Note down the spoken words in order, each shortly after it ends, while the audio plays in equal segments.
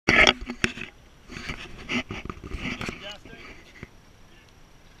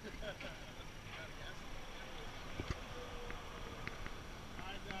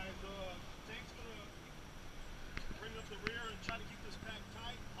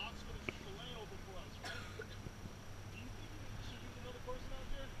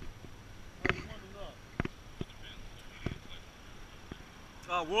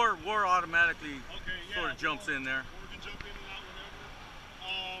War automatically yeah, sort of jumps in there. War can jump in and out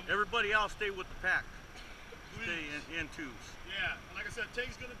whenever. Everybody else stay with the pack. Please. Stay in twos. Yeah, and like I said,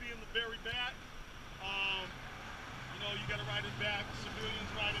 Tate's going to be in the very back. You know, you got to ride it back.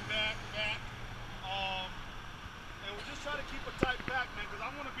 Civilians riding back. And we're just trying to keep a tight pack, man, because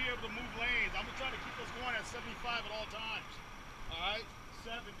I want to be able to move lanes. I'm going to try to keep us going at 75 at all times. All right?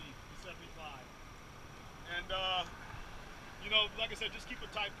 70 to 75. And, you know, like I said, just keep a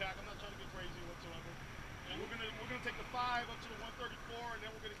tight pack. I'm not trying to get crazy whatsoever. And we're gonna take the 5 up to the 134, and then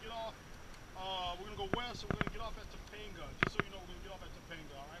we're gonna get off. We're gonna go west, and we're gonna get off at Topanga. Just so you know, we're gonna get off at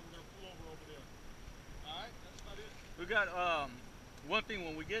Topanga. All right, we're gonna pull over there. All right, that's about it. We got one thing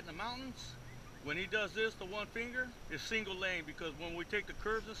when we get in the mountains. When he does this, the one finger is single lane, because when we take the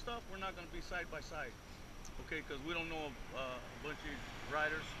curves and stuff, we're not gonna be side by side. Okay, because we don't know a bunch of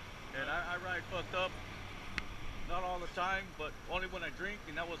riders, and I ride fucked up. Not all the time, but only when I drink,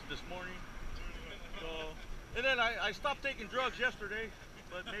 and that was this morning. So, and then I stopped taking drugs yesterday,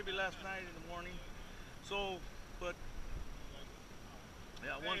 but maybe last night in the morning. So, but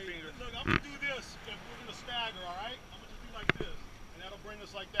yeah, one finger. Look, I'm gonna do this. If we're gonna stagger, all right? I'm gonna just do like this, and that'll bring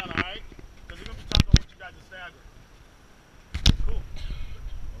us like that, all right? Because we're gonna be talking about what you guys are stagger. Cool.